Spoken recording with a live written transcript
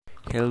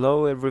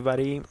Hello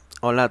everybody,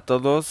 hola a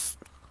todos.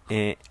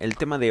 El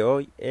tema de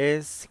hoy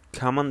es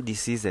common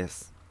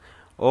diseases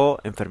o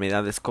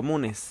enfermedades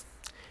comunes.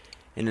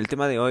 En el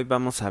tema de hoy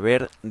vamos a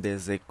ver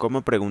desde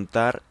cómo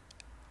preguntar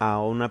a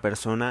una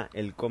persona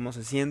el cómo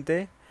se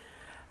siente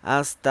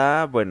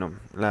hasta,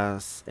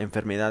 las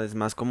enfermedades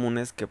más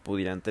comunes que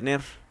pudieran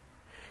tener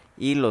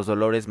y los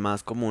dolores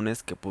más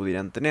comunes que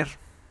pudieran tener.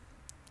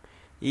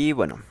 Y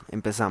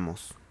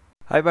empezamos.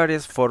 Hay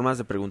varias formas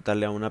de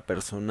preguntarle a una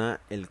persona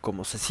el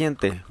cómo se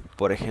siente.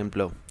 Por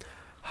ejemplo,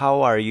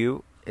 how are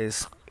you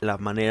es la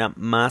manera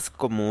más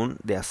común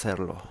de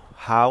hacerlo.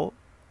 How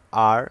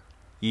are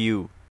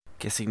you,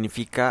 que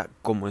significa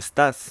 ¿cómo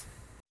estás?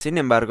 Sin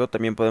embargo,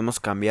 también podemos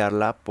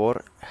cambiarla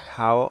por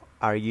how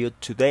are you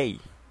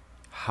today?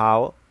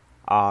 How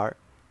are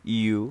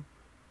you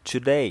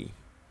today?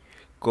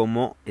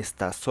 ¿Cómo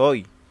estás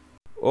hoy?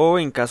 O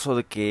en caso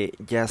de que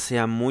ya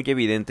sea muy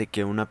evidente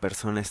que una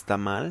persona está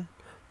mal,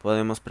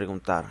 podemos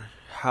preguntar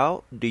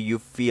how do you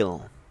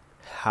feel?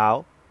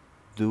 How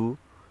do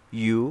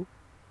you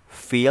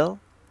feel?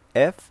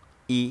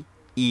 F-E-E-L,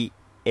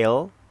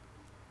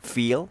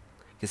 feel,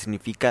 que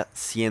significa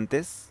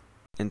sientes.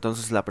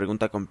 Entonces la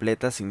pregunta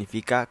completa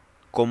significa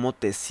 ¿cómo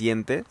te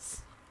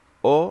sientes?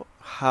 O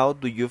how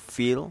do you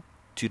feel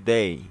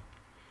today?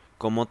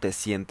 ¿Cómo te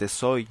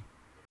sientes hoy?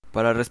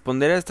 Para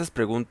responder a estas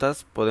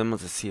preguntas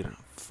podemos decir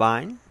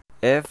fine,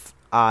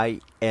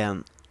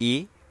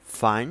 F-I-N-E,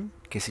 fine,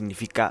 que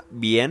significa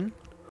bien.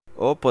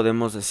 O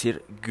podemos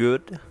decir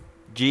good,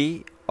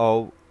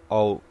 G-O-O-D,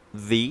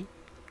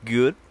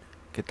 good,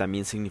 que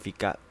también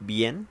significa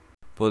bien.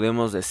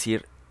 Podemos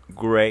decir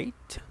great,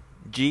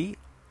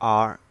 G-R-E-A-T,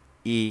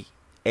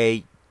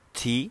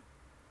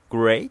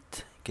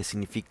 great, que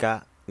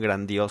significa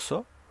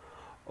grandioso.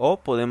 O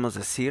podemos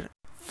decir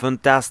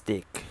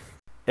fantastic,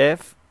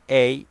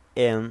 F-A-N-T-A-S-T-I-C,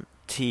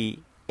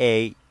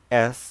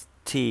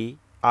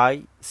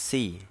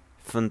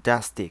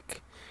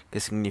 fantastic, que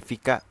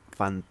significa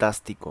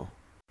fantástico.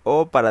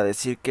 O para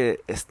decir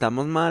que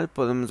estamos mal,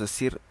 podemos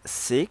decir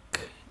sick,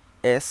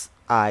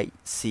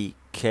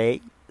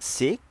 S-I-C-K,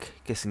 sick,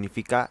 que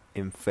significa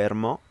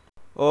enfermo.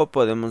 O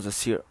podemos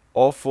decir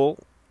awful,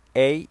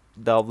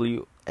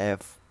 A-W-F-U-L,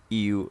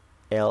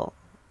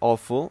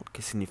 awful,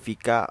 que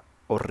significa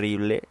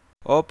horrible.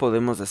 O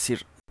podemos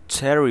decir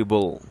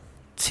terrible,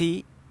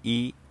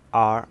 T-E-R-R-I-V-L-E,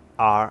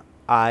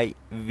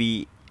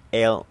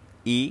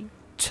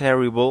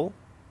 terrible,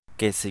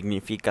 que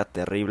significa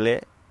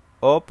terrible.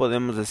 O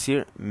podemos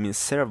decir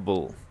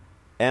miserable,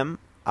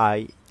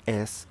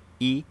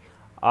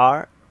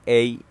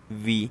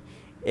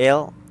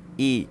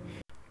 M-I-S-E-R-A-V-L-E,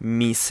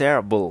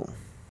 miserable,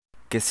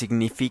 que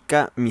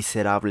significa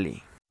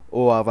miserable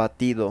o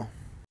abatido.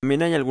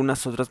 También hay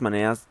algunas otras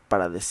maneras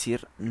para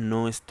decir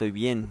no estoy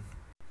bien.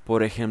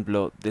 Por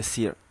ejemplo,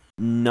 decir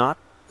not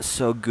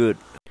so good,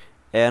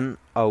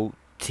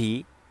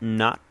 N-O-T,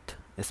 not,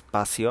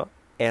 espacio,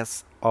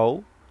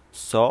 S-O,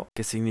 so,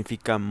 que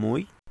significa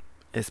muy,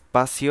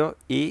 espacio,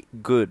 y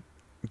good,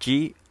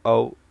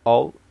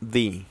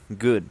 G-O-O-D,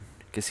 good,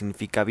 que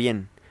significa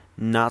bien.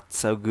 Not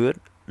so good,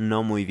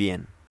 no muy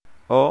bien.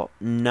 O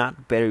not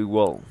very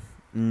well,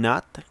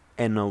 not,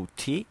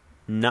 N-O-T,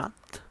 not,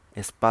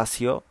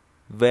 espacio,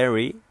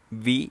 very,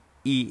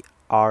 V-E-R-Y,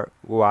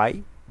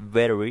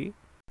 very,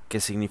 que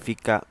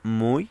significa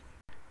muy,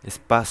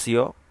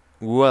 espacio,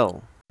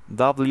 well,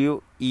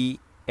 W-E-L-L,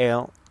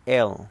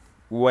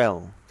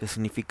 well, que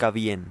significa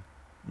bien.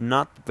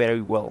 Not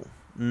very well,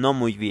 no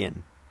muy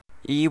bien.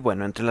 Y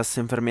entre las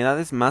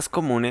enfermedades más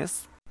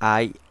comunes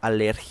hay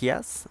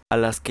alergias, a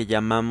las que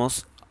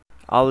llamamos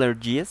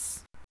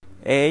allergies,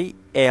 A-L-L-E-G-I-E-S,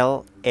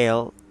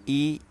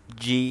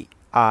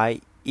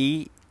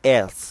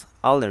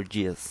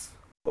 allergies.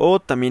 O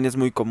también es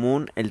muy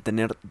común el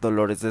tener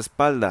dolores de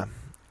espalda.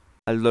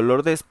 Al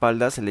dolor de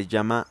espalda se le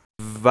llama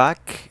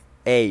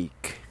backache,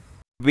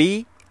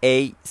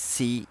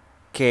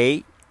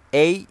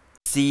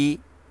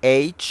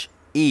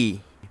 B-A-C-K-A-C-H-E,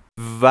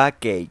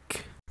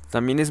 backache.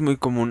 También es muy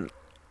común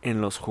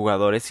en los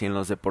jugadores y en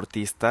los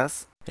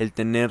deportistas el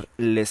tener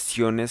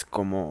lesiones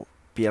como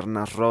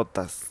piernas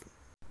rotas.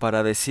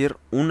 Para decir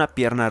una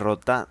pierna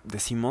rota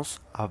decimos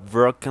a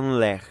broken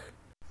leg.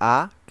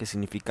 A, que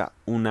significa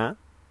una,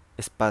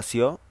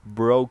 espacio,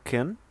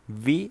 broken,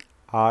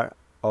 V-R-O-K-E-N,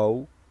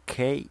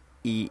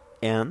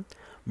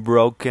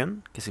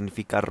 broken, que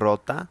significa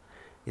rota,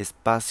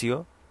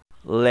 espacio,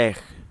 leg,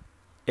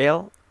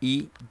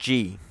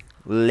 L-E-G,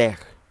 leg,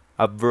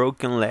 a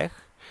broken leg,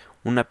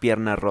 una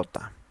pierna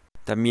rota.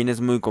 También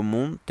es muy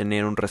común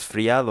tener un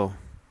resfriado.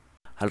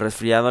 Al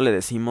resfriado le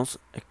decimos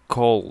a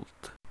cold,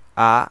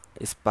 a,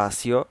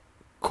 espacio,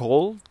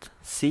 cold,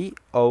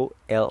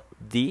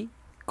 C-O-L-D,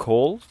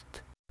 cold.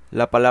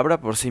 La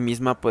palabra por sí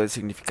misma puede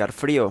significar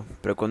frío,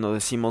 pero cuando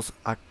decimos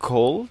a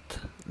cold,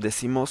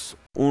 decimos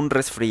un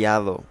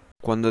resfriado.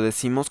 Cuando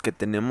decimos que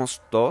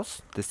tenemos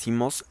tos,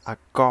 decimos a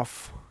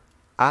cough,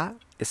 a,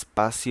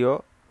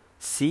 espacio,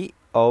 C-O-U-G-H,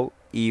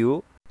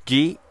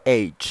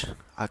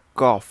 a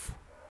cough.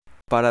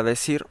 Para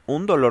decir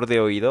un dolor de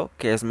oído,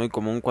 que es muy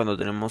común cuando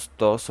tenemos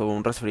tos o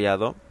un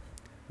resfriado,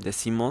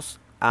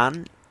 decimos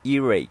an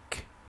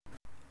earache.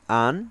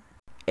 An,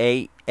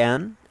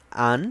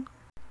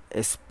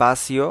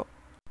 espacio,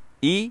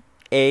 earache,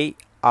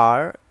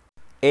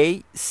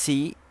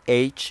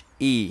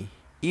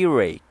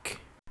 earache.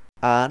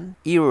 An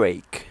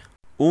earache,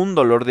 un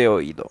dolor de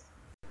oído.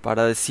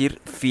 Para decir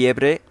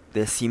fiebre,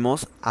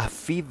 decimos a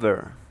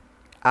fever.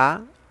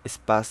 A,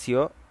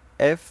 espacio,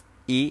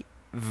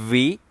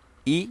 F-E-V-E-R.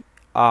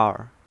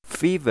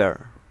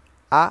 Fever.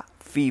 A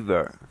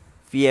fever.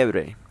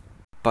 Fiebre.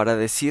 Para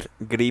decir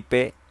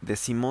gripe,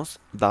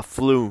 decimos the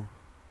flu.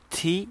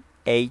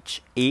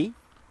 T-H-E,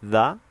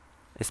 the,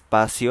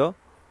 espacio,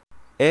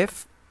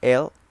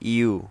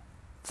 F-L-U.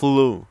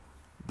 Flu.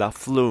 The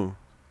flu.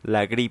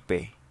 La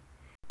gripe.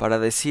 Para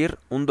decir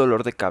un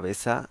dolor de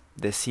cabeza,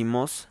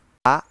 decimos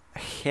a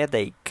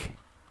headache.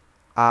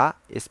 A,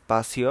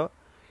 espacio,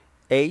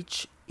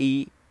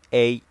 H-E-A-D-A-C-H-E.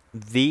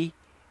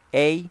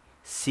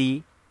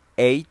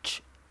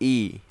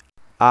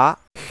 A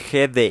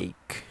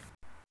headache.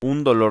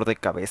 Un dolor de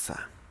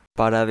cabeza.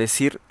 Para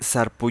decir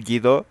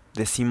sarpullido,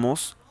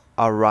 decimos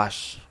a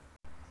rush.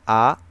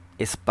 A,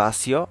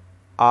 espacio,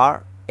 R-A-S-H.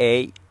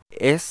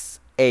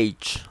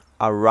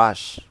 A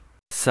rush.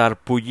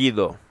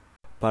 Sarpullido.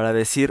 Para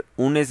decir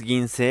un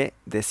esguince,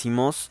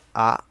 decimos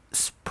a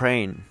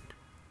sprain.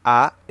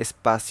 A,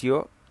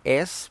 espacio,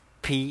 S-P-R-A-I-N.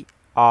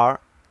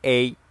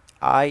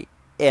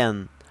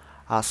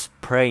 A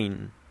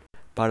sprain.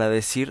 Para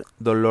decir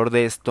dolor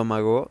de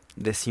estómago,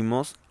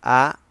 decimos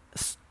a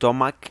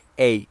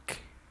stomachache.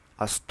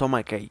 A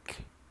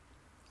stomachache.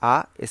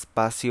 A,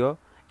 espacio,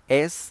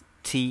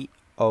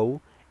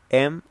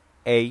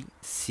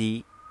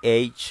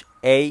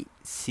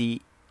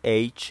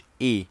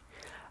 S-T-O-M-A-C-H-A-C-H-E.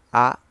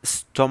 A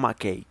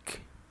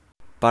stomachache.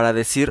 Para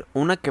decir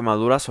una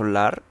quemadura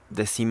solar,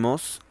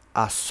 decimos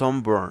a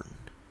sunburn.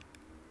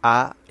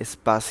 A,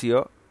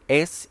 espacio,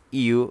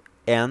 S-U-N-V-U-R-N.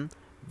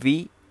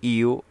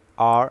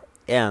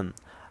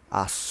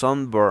 A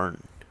sunburn.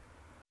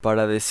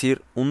 Para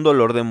decir un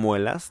dolor de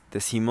muelas,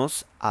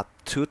 decimos a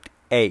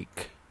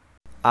toothache.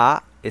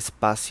 A,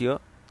 espacio,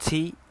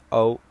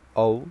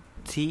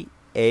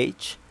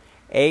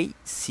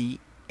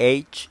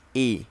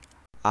 T-O-O-T-H-A-C-H-E.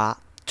 A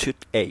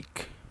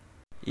toothache.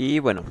 Y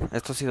bueno,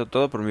 esto ha sido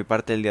todo por mi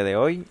parte el día de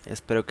hoy.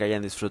 Espero que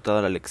hayan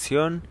disfrutado la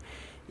lección.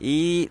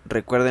 Y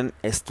recuerden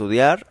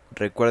estudiar,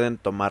 recuerden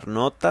tomar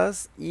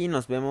notas y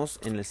nos vemos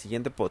en el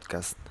siguiente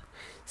podcast.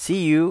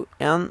 See you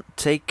and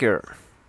take care.